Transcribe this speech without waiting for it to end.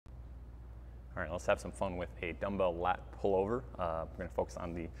All right, let's have some fun with a dumbbell lat pullover. We're gonna focus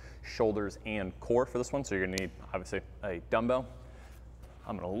on the shoulders and core for this one. So you're gonna need, obviously, a dumbbell.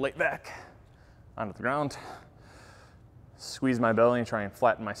 I'm gonna lay back onto the ground, squeeze my belly and try and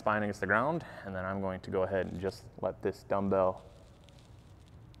flatten my spine against the ground. And then I'm going to go ahead and just let this dumbbell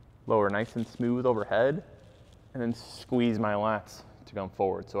lower nice and smooth overhead, and then squeeze my lats to come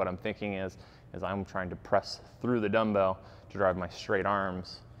forward. So what I'm thinking is I'm trying to press through the dumbbell to drive my straight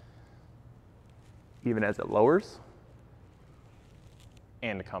arms even as it lowers,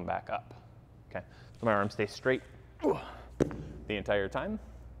 and to come back up, okay? So my arms stay straight the entire time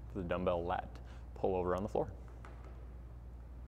for the dumbbell lat pull over on the floor.